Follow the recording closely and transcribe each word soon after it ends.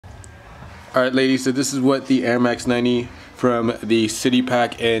Alright ladies, so this is what the Air Max 90 from the City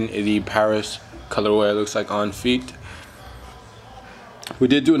Pack in the Paris colorway looks like on feet. We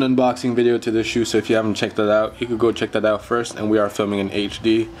did do an unboxing video to this shoe, so if you haven't checked that out, you could go check that out first, and we are filming in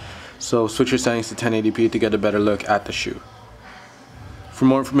HD. So switch your settings to 1080p to get a better look at the shoe. For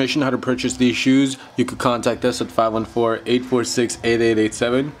more information on how to purchase these shoes, you could contact us at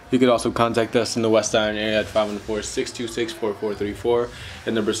 514-846-8887. You could also contact us in the West Island area at 514-626-4434,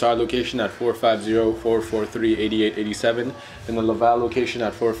 in the Brossard location at 450-443-8887, in the Laval location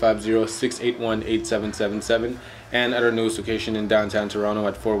at 450-681-8777, and at our newest location in downtown Toronto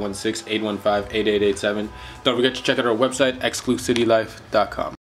at 416-815-8887. Don't forget to check out our website, exclucitylife.com.